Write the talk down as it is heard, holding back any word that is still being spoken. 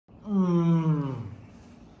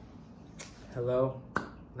Hello,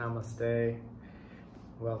 namaste,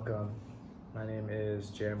 welcome. My name is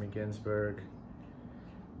Jeremy Ginsberg,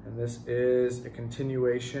 and this is a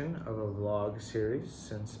continuation of a vlog series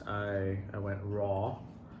since I went raw,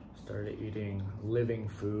 started eating living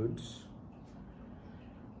foods.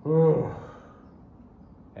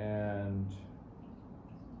 And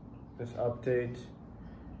this update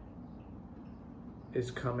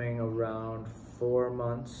is coming around 4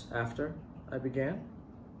 months after I began.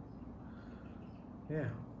 Yeah,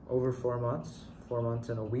 over 4 months, 4 months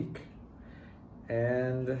and a week.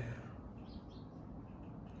 And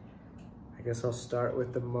I guess I'll start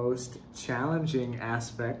with the most challenging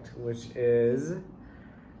aspect, which is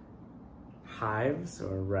hives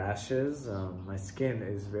or rashes. My skin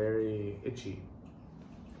is very itchy,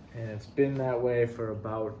 and it's been that way for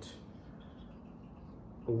about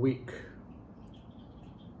a week.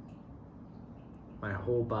 My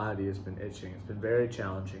whole body has been itching. It's been very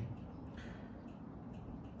challenging.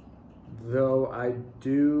 Though I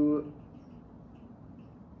do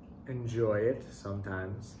enjoy it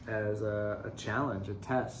sometimes as a challenge, a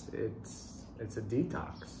test. It's a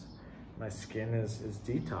detox. My skin is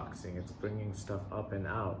detoxing. It's bringing stuff up and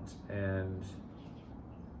out, and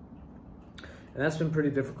that's been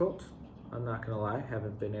pretty difficult. I'm not gonna lie.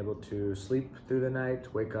 Haven't been able to sleep through the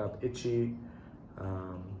night, wake up itchy.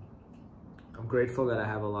 I'm grateful that I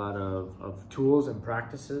have a lot of tools and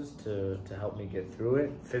practices to help me get through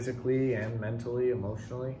it, physically and mentally,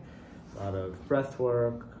 emotionally. A lot of breath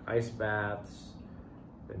work, ice baths,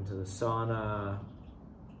 into the sauna,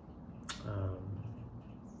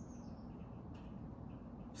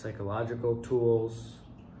 psychological tools,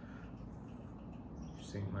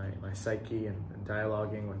 using my psyche and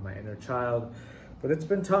dialoguing with my inner child. But it's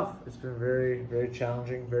been tough. It's been very, very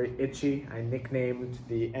challenging, very itchy. I nicknamed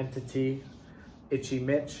the entity Itchy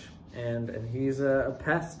Mitch, and he's a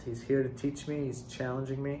pest. He's here to teach me. He's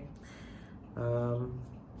challenging me.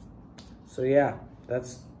 So yeah,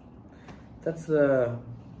 that's the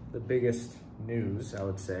biggest news, I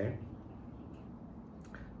would say.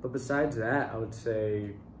 But besides that, I would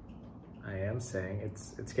say,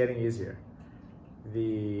 it's getting easier.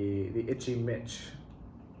 The Itchy Mitch,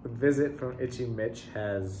 the visit from Itchy Mitch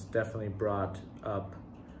has definitely brought up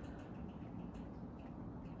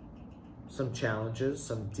some challenges,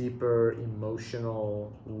 some deeper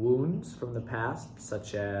emotional wounds from the past,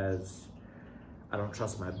 such as I don't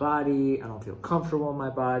trust my body, I don't feel comfortable in my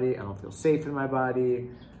body, I don't feel safe in my body,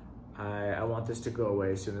 I want this to go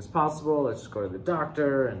away as soon as possible, let's just go to the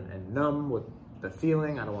doctor and numb with the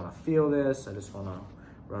feeling, I don't want to feel this, I just want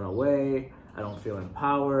to run away, I don't feel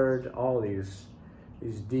empowered, all these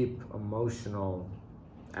deep emotional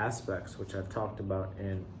aspects, which I've talked about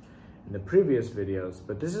in the previous videos,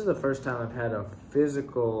 but this is the first time I've had a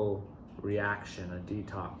physical reaction, a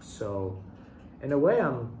detox. So in a way,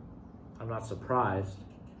 I'm not surprised,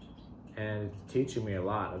 and it's teaching me a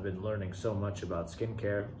lot. I've been learning so much about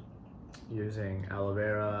skincare, using aloe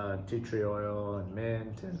vera, and tea tree oil, and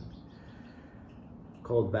mint, and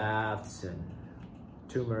cold baths, and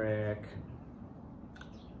turmeric,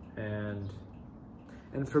 and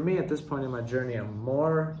for me at this point in my journey, I'm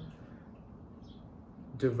more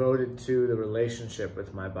devoted to the relationship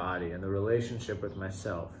with my body and the relationship with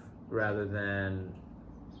myself rather than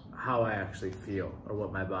how I actually feel or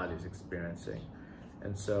what my body's experiencing.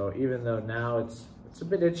 And so even though now it's a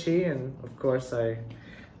bit itchy, and of course I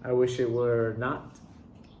wish it were not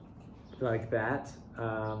like that,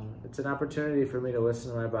 it's an opportunity for me to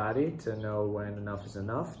listen to my body, to know when enough is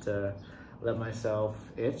enough, to let myself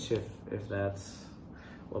itch if that's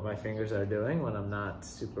what my fingers are doing when I'm not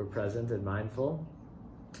super present and mindful.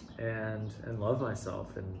 And love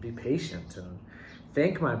myself and be patient and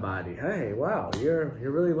thank my body. Hey, wow, you're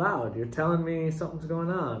really loud. You're telling me something's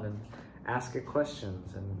going on, and ask it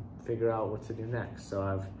questions and figure out what to do next. So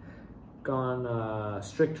I've gone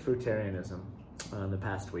strict fruitarianism in the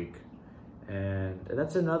past week. And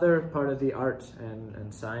that's another part of the art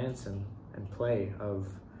and science and play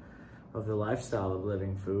of the lifestyle of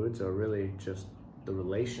living foods, or really just the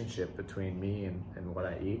relationship between me and what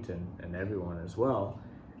I eat and everyone as well,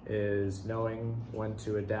 is knowing when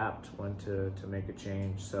to adapt, when to make a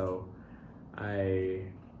change. So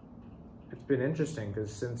it's been interesting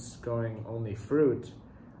because since going only fruit,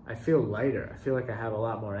 I feel lighter. I feel like I have a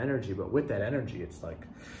lot more energy, but with that energy, it's like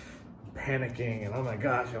I'm panicking and oh my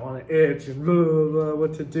gosh, I want to itch and blah, blah, blah,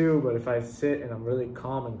 what to do. But if I sit and I'm really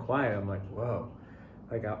calm and quiet, I'm like, whoa,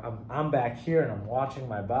 like I'm back here and I'm watching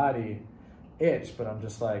my body itch, but I'm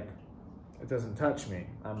just like, it doesn't touch me.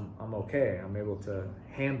 I'm okay. I'm able to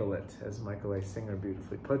handle it, as Michael A. Singer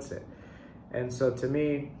beautifully puts it. And so to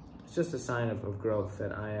me, it's just a sign of growth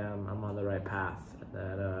that I'm on the right path.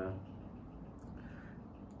 That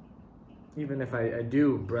even if I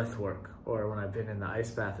do breath work, or when I've been in the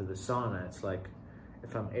ice bath or the sauna, it's like,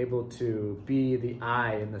 if I'm able to be the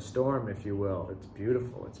eye in the storm, if you will, it's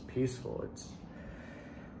beautiful, it's peaceful, it's,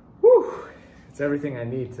 whew, it's everything I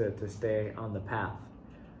need to stay on the path.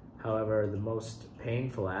 However, the most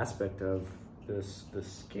painful aspect of the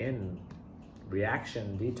skin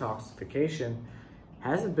reaction, detoxification,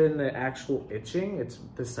 hasn't been the actual itching, it's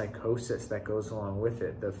the psychosis that goes along with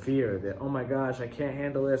it. The fear that, oh my gosh, I can't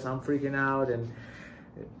handle this, I'm freaking out. And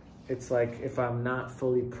it's like, if I'm not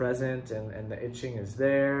fully present and the itching is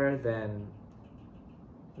there, then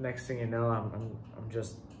next thing you know, I'm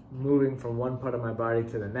just moving from one part of my body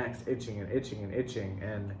to the next, itching and itching and itching.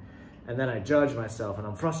 And then I judge myself and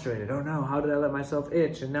I'm frustrated. Oh no, how did I let myself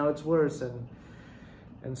itch? And now it's worse.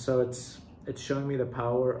 And so it's showing me the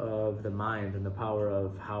power of the mind and the power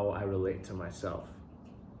of how I relate to myself.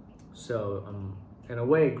 So I'm in a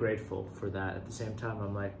way grateful for that. At the same time,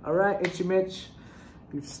 I'm like, all right, Itchy Mitch,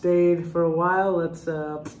 you've stayed for a while, let's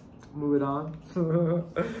move it on.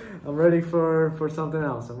 I'm ready for something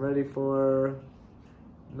else. I'm ready for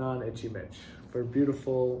non-Itchy Mitch, for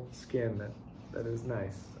beautiful skin that is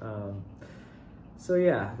nice. So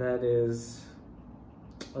yeah, that is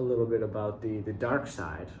a little bit about the dark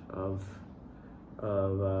side of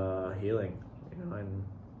healing, you know,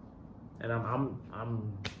 and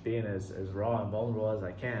I'm being as raw and vulnerable as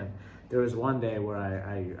I can. There was one day where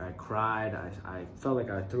I cried. I felt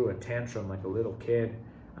like I threw a tantrum like a little kid.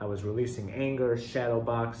 I was releasing anger, shadow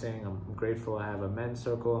boxing. I'm grateful I have a men's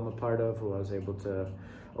circle I'm a part of who I was able to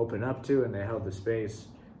open up to, and they held the space.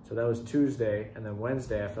 So that was Tuesday, and then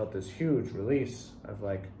Wednesday I felt this huge release of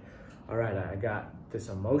like, all right, I got this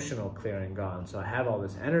emotional clearing gone. So I have all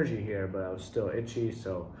this energy here, but I was still itchy.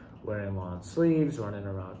 So wearing long sleeves, running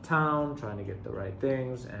around town, trying to get the right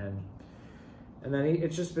things. And then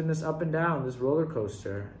it's just been this up and down, this roller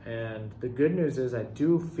coaster. And the good news is I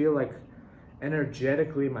do feel like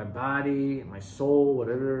energetically, my body, my soul,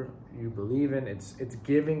 whatever you believe in, it's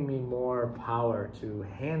giving me more power to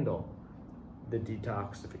handle the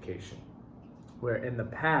detoxification. Where in the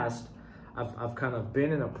past, I've kind of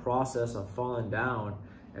been in a process of falling down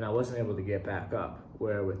and I wasn't able to get back up.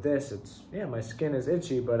 Where with this, it's, yeah, my skin is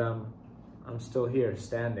itchy, but I'm still here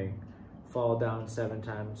standing. Fall down 7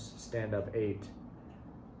 times, stand up 8,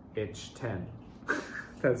 itch 10.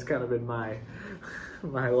 That's kind of been my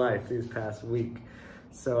life these past week.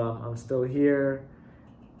 So I'm still here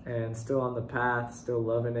and still on the path, still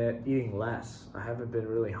loving it, eating less. I haven't been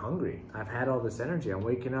really hungry. I've had all this energy. I'm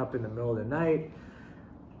waking up in the middle of the night,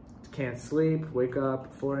 can't sleep, wake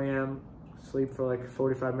up 4 a.m., sleep for like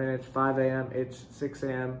 45 minutes, 5 a.m., itch 6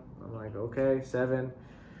 a.m. I'm like, okay, 7.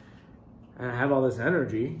 And I have all this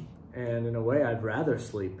energy, and in a way I'd rather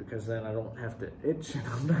sleep because then I don't have to itch and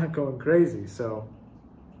I'm not going crazy. So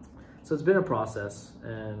it's been a process,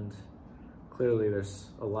 and clearly there's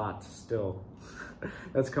a lot still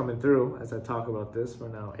that's coming through as I talk about this for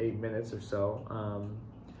now 8 minutes or so.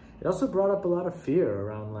 It also brought up a lot of fear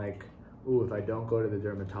around like, ooh, if I don't go to the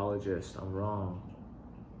dermatologist, I'm wrong.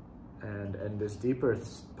 And this deeper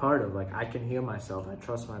part of like, I can heal myself, I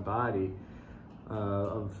trust my body,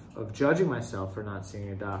 of judging myself for not seeing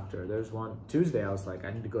a doctor. There's one Tuesday, I was like,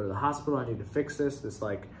 I need to go to the hospital, I need to fix this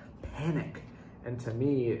like panic. And to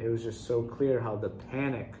me, it was just so clear how the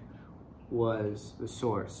panic was the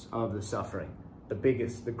source of the suffering, the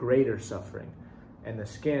biggest, the greater suffering. And the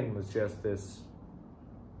skin was just this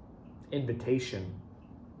invitation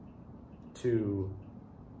to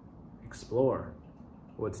explore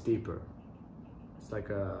what's deeper. It's like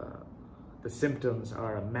the symptoms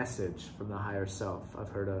are a message from the higher self. I've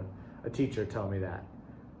heard a teacher tell me that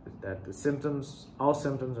the symptoms, all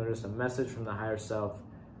symptoms are just a message from the higher self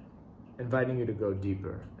inviting you to go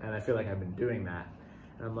deeper. And I feel like I've been doing that.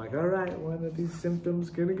 And I'm like, all right, when are these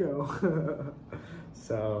symptoms gonna go?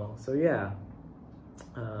 So yeah.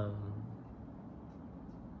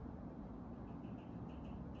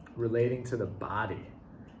 Relating to the body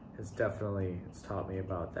has definitely, it's taught me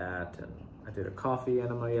about that. And I did a coffee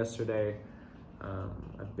enema yesterday.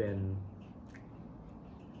 I've been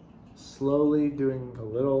slowly doing a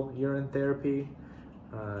little urine therapy.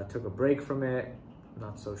 Took a break from it.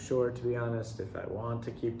 Not so sure, to be honest, if I want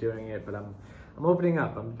to keep doing it, but I'm opening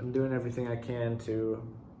up. I'm doing everything I can to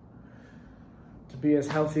be as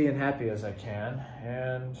healthy and happy as I can.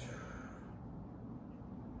 And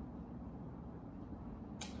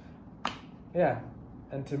yeah,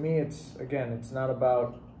 and to me, it's, again, it's not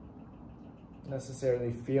about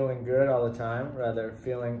necessarily feeling good all the time, rather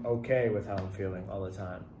feeling okay with how I'm feeling all the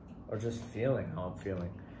time, or just feeling how I'm feeling.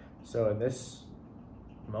 So in this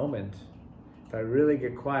moment, if I really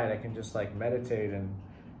get quiet, I can just like meditate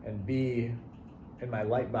and be in my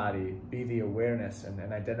light body, be the awareness and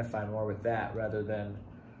identify more with that rather than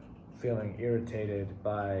feeling irritated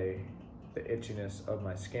by the itchiness of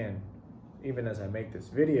my skin. Even as I make this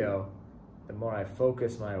video, the more I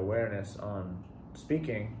focus my awareness on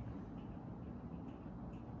speaking,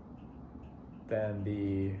 then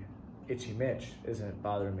the itchy mitch isn't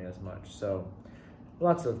bothering me as much. So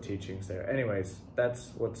lots of teachings there. Anyways,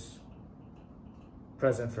 that's what's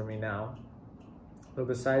present for me now. But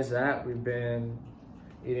besides that, we've been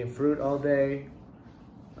eating fruit all day,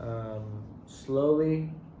 slowly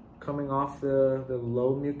coming off the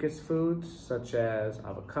low mucus foods such as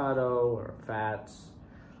avocado or fats.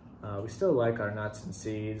 We still like our nuts and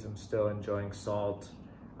seeds. I'm still enjoying salt.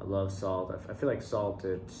 I love salt. I feel like salt,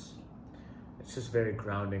 it's just very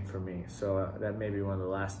grounding for me. So that may be one of the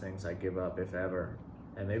last things I give up, if ever.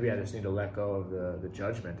 And maybe I just need to let go of the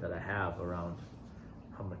judgment that I have around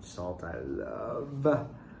how much salt I love.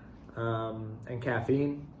 And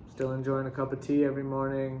caffeine, still enjoying a cup of tea every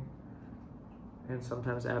morning and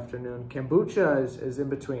sometimes afternoon. Kombucha is in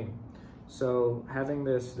between. So having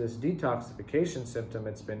this detoxification symptom,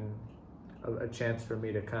 it's been a chance for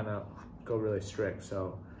me to kind of go really strict.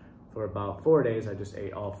 So for about 4 days, I just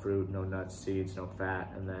ate all fruit, no nuts, seeds, no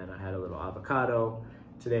fat, and then I had a little avocado.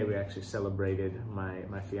 Today we actually celebrated,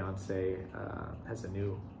 my fiance has a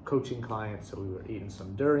new coaching client, so we were eating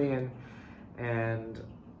some durian, and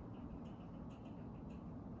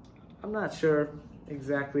I'm not sure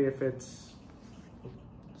exactly if it's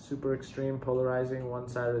super extreme, polarizing one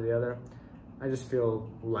side or the other. I just feel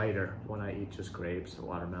lighter when I eat just grapes,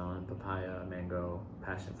 watermelon, papaya, mango,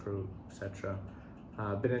 passion fruit, etc.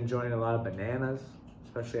 Been enjoying a lot of bananas,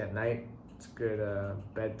 especially at night. It's good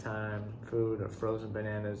bedtime food, or frozen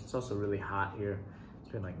bananas. It's also really hot here.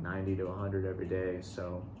 It's been like 90 to 100 every day,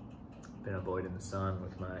 so been avoiding the sun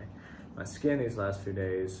with my skin these last few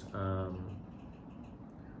days.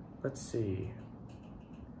 Let's see.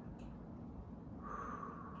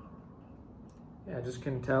 Yeah, I just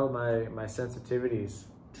can tell my sensitivities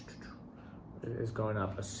is going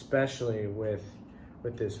up, especially with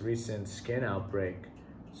this recent skin outbreak.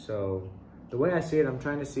 So the way I see it, I'm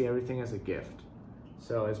trying to see everything as a gift.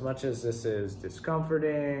 So as much as this is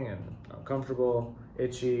discomforting and uncomfortable,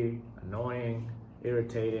 itchy, annoying,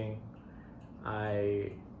 irritating,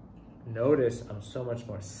 I notice I'm so much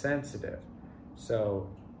more sensitive. So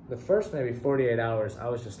the first maybe 48 hours, I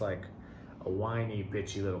was just like a whiny,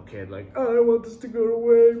 bitchy little kid, like, oh, I want this to go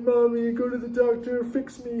away, mommy, go to the doctor,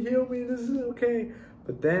 fix me, heal me, this is okay.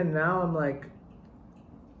 But then now I'm like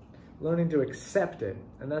learning to accept it.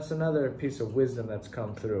 And that's another piece of wisdom that's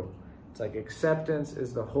come through. It's like acceptance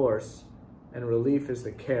is the horse and relief is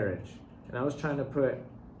the carriage. And I was trying to put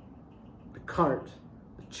the cart,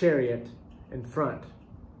 the chariot, in front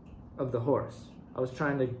of the horse. I was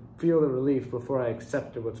trying to feel the relief before I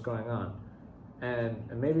accepted what's going on. And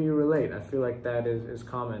maybe you relate. I feel like that is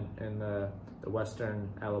common in the Western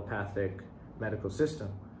allopathic medical system.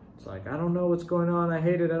 It's like, I don't know what's going on, I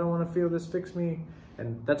hate it, I don't want to feel this, fix me.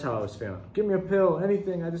 And that's how I was feeling. Give me a pill,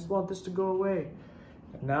 anything, I just want this to go away.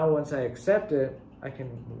 And now once I accept it, I can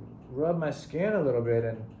rub my skin a little bit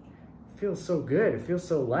and it feels so good, it feels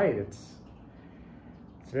so light, it's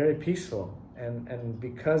very peaceful. And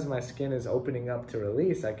because my skin is opening up to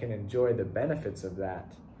release, I can enjoy the benefits of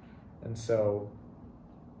that. And so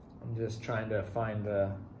I'm just trying to find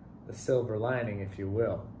the silver lining, if you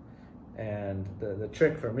will. And the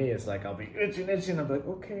trick for me is like, I'll be itching, I'm like,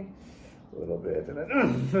 okay, a little bit.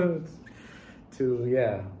 And then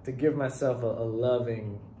to give myself a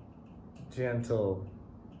loving, gentle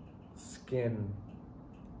skin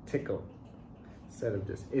tickle instead of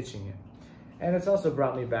just itching it. And it's also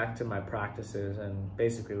brought me back to my practices. And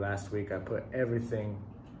basically last week I put everything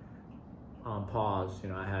on pause. You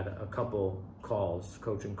know, I had a couple calls,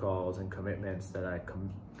 coaching calls and commitments that I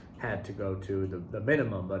had to go to, the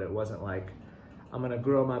minimum, but it wasn't like, I'm gonna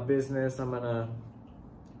grow my business, I'm gonna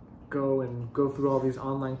go through all these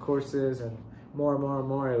online courses and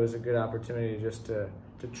more. It was a good opportunity just to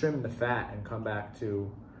trim the fat and come back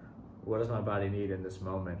to what does my body need in this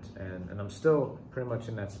moment. And I'm still pretty much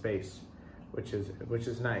in that space, which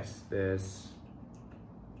is nice. This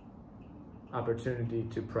opportunity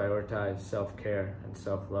to prioritize self-care and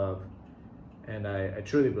self-love. And I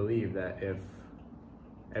truly believe that if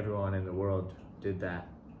everyone in the world did that,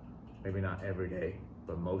 maybe not every day,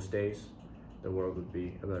 but most days, the world would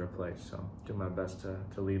be a better place. So do my best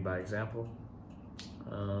to lead by example.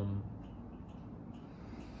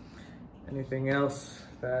 Anything else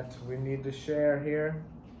that we need to share here?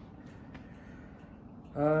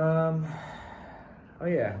 Oh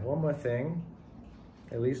yeah, one more thing,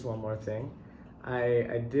 at least one more thing.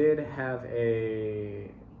 I did have a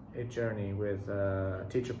journey with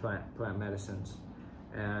teacher plant medicines,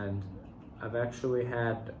 and I've actually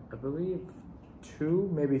had, I believe, 2,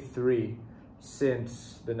 maybe 3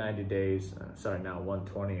 since the 90 days, sorry, now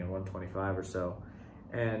 120 and 125 or so.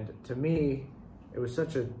 And to me, it was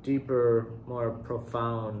such a deeper, more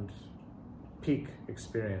profound peak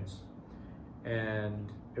experience.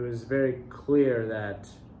 And it was very clear that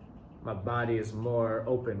my body is more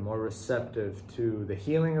open, more receptive to the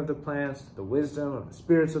healing of the plants, to the wisdom of the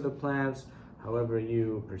spirits of the plants, however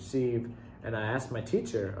you perceive. And I asked my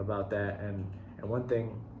teacher about that, and one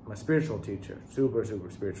thing, my spiritual teacher, super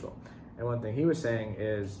spiritual, and one thing he was saying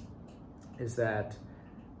is that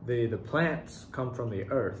the plants come from the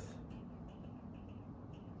earth,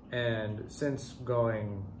 and since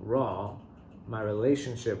going raw, my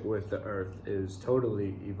relationship with the earth is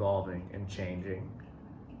totally evolving and changing.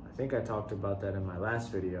 I think I talked about that in my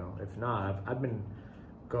last video. If not, I've been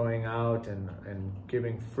going out and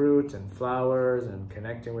giving fruit and flowers and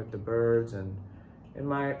connecting with the birds, and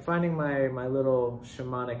finding my little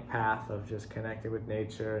shamanic path of just connecting with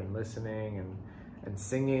nature and listening and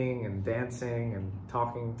singing and dancing and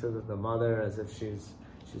talking to the mother as if she's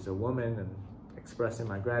a woman, and expressing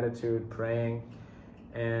my gratitude, praying.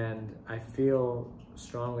 And I feel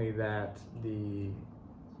strongly that these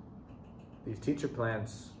teacher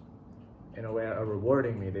plants, in a way, are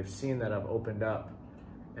rewarding me. They've seen that I've opened up,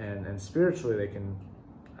 and spiritually they can,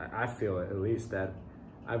 I feel at least, that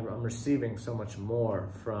I'm receiving so much more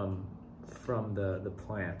from the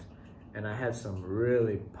plant. And I had some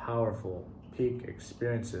really powerful peak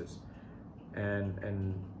experiences,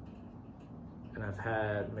 and I've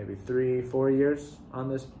had maybe 3-4 years on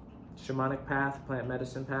this shamanic path, plant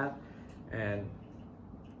medicine path, and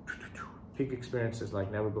peak experiences like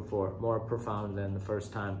never before, more profound than the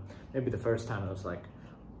first time. Maybe the first time it was like,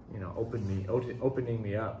 you know, opening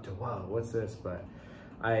me up to, wow, what's this? But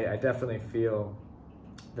I definitely feel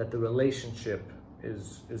that the relationship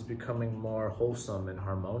is becoming more wholesome and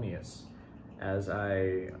harmonious as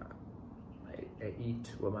I eat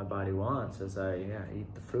what my body wants, as I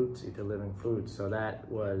eat the fruits, eat the living foods. So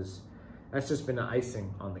that's just been the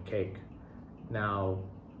icing on the cake. Now,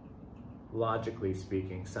 logically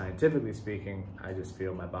speaking, scientifically speaking, I just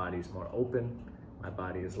feel my body's more open, my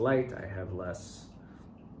body is light, I have less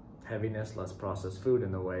heaviness, less processed food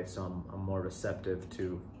in the way, so I'm more receptive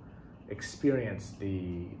to experience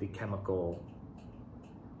the chemical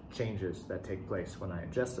changes that take place when I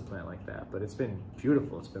ingest a plant like that. But it's been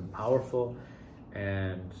beautiful, it's been powerful,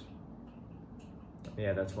 and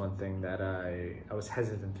yeah, that's one thing that I was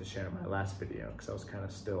hesitant to share in my last video, because I was kind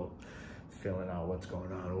of still feeling out what's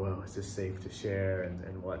going on. Well, is this safe to share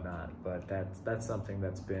and whatnot? But that's something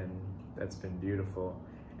that's been beautiful,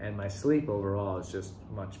 and my sleep overall is just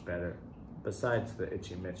much better. Besides the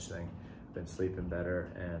itchy Mitch thing, I've been sleeping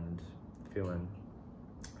better and feeling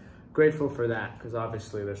grateful for that, because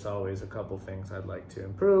obviously there's always a couple things I'd like to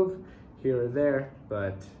improve here or there,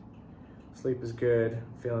 but sleep is good,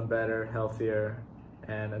 feeling better, healthier.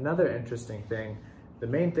 And another interesting thing, the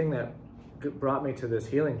main thing that brought me to this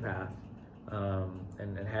healing path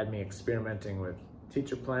and had me experimenting with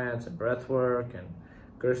teacher plants and breathwork and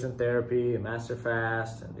Gerson therapy and master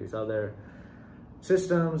fast and these other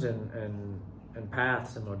systems and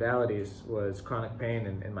paths and modalities was chronic pain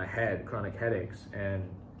in my head, chronic headaches. And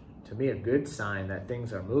to me, a good sign that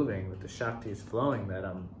things are moving, that the Shakti is flowing, that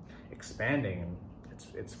I'm expanding and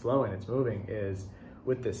it's flowing, it's moving, is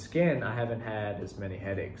with the skin. I haven't had as many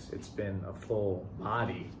headaches. It's been a full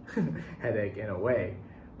body headache in a way,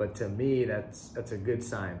 but to me, that's a good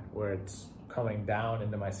sign, where it's coming down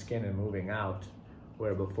into my skin and moving out,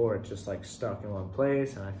 where before it's just like stuck in one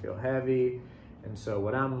place and I feel heavy. And so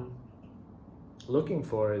what I'm looking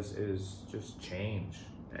for is just change.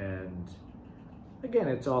 And again,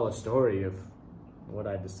 it's all a story of what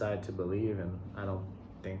I decide to believe, and I don't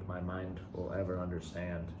think my mind will ever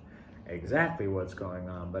understand exactly what's going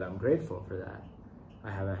on, but I'm grateful for that.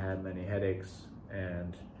 I haven't had many headaches,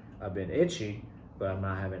 and I've been itchy, but I'm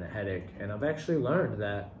not having a headache. And I've actually learned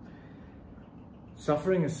that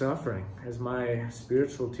suffering is suffering. As my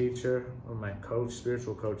spiritual teacher or my coach,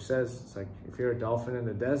 spiritual coach says, it's like, if you're a dolphin in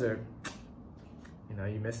the desert, you know,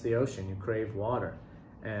 you miss the ocean, you crave water.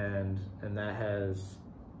 And that has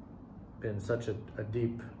been such a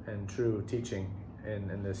deep and true teaching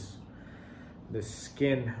in this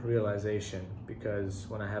skin realization, because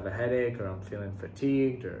when I have a headache or I'm feeling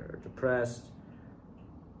fatigued or depressed,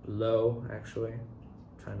 low actually,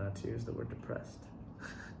 try not to use the word depressed,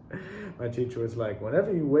 My teacher was like,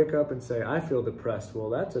 whenever you wake up and say, I feel depressed, well,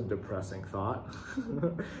 that's a depressing thought.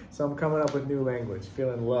 So I'm coming up with new language,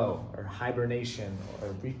 feeling low, or hibernation,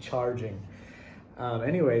 or recharging.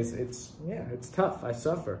 Anyways, it's tough. I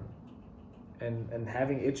suffer. And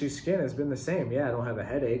having itchy skin has been the same. Yeah, I don't have a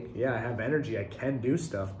headache. Yeah, I have energy. I can do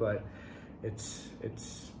stuff, but it's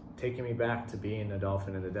taking me back to being a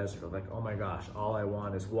dolphin in the desert. Like, oh my gosh, all I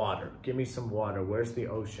want is water. Give me some water. Where's the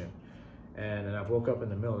ocean? And I've woke up in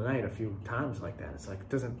the middle of the night a few times like that. It's like, it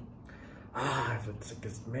doesn't, it's like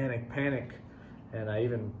this manic panic.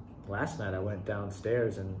 And last night I went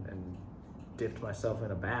downstairs and dipped myself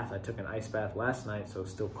in a bath. I took an ice bath last night, so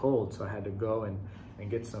it's still cold. So I had to go and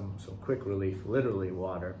get some quick relief, literally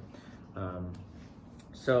water.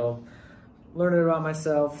 So learning about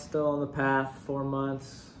myself, still on the path, 4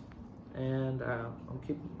 months. And I'm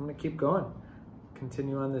gonna keep going,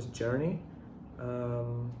 continue on this journey.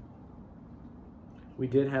 We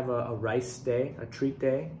did have a rice day, a treat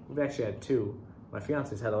day. We've actually had 2. My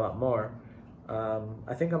fiance's had a lot more.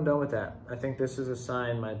 I think I'm done with that. I think this is a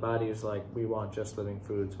sign my body is like, we want just living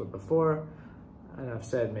foods. But before, and I've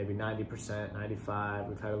said maybe 90%, 95,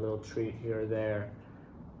 we've had a little treat here or there.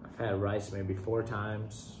 I've had rice maybe 4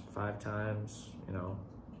 times, 5 times, you know,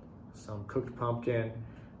 some cooked pumpkin.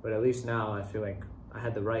 But at least now I feel like I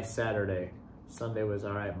had the rice Saturday. Sunday was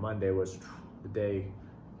all right. Monday was the day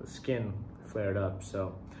the skin flared up.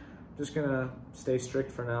 So I'm just gonna stay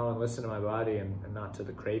strict for now and listen to my body and not to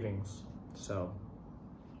the cravings. So,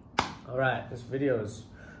 all right, this video is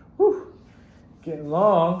getting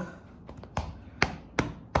long,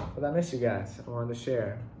 but I miss you guys. I wanted to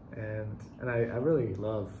share, and I really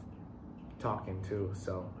love talking too.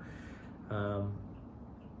 So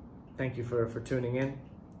thank you for tuning in.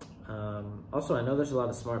 Also, I know there's a lot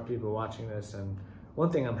of smart people watching this, and one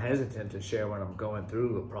thing I'm hesitant to share when I'm going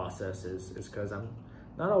through the process is because I'm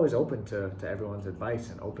not always open to everyone's advice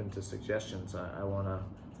and open to suggestions. I want to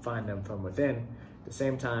find them from within. At the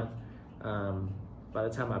same time, by the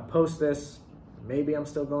time I post this, maybe I'm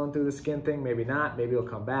still going through the skin thing, maybe not, maybe it'll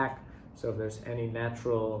come back. So if there's any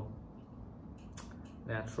natural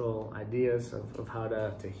ideas of how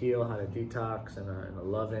to heal, how to detox in a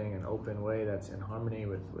loving and open way that's in harmony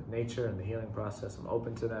with nature and the healing process, I'm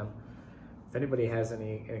open to them. If anybody has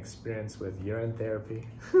any experience with urine therapy,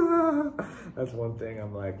 that's one thing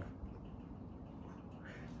I'm like,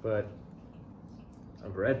 but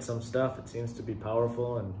I've read some stuff. It seems to be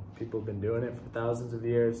powerful and people have been doing it for thousands of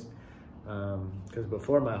years. Because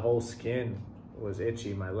before my whole skin was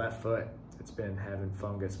itchy, my left foot, it's been having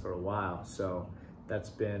fungus for a while. So that's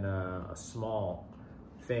been a small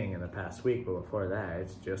thing in the past week, but before that,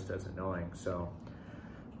 it's just as annoying. So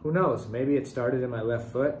who knows? Maybe it started in my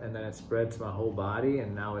left foot and then it spread to my whole body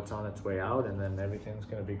and now it's on its way out and then everything's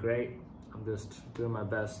gonna be great. I'm just doing my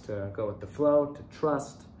best to go with the flow, to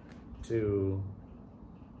trust, to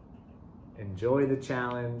enjoy the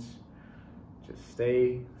challenge, just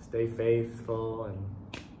stay faithful and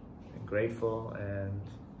grateful, and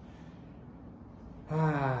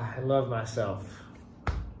I love myself.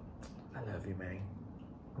 I love you, man.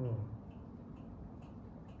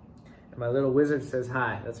 And my little wizard says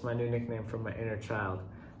hi. That's my new nickname from my inner child.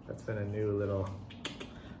 That's been a new little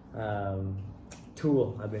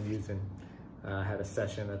tool I've been using. I had a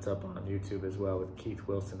session that's up on YouTube as well with Keith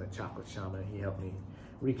Wilson, the chocolate shaman. He helped me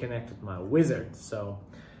reconnect with my wizard. So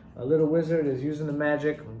a little wizard is using the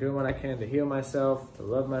magic. I'm doing what I can to heal myself, to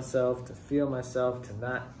love myself, to feel myself, to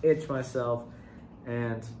not itch myself.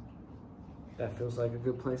 And that feels like a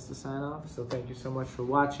good place to sign off. So thank you so much for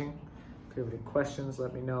watching. If you have any questions,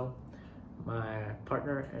 let me know. My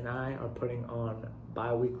partner and I are putting on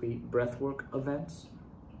bi-weekly breathwork events.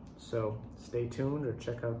 So stay tuned or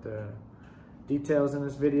check out the details in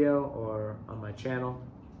this video or on my channel.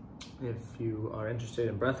 If you are interested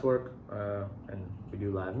in breathwork, and we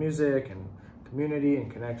do live music and community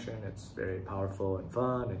and connection, it's very powerful and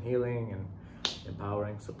fun and healing and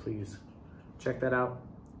empowering. So please check that out.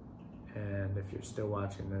 And if you're still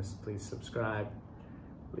watching this, please subscribe,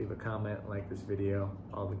 leave a comment, like this video,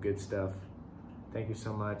 all the good stuff. Thank you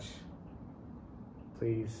so much.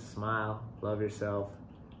 Please smile, love yourself,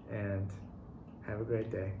 and have a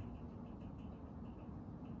great day.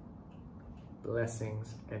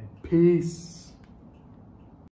 Blessings and peace.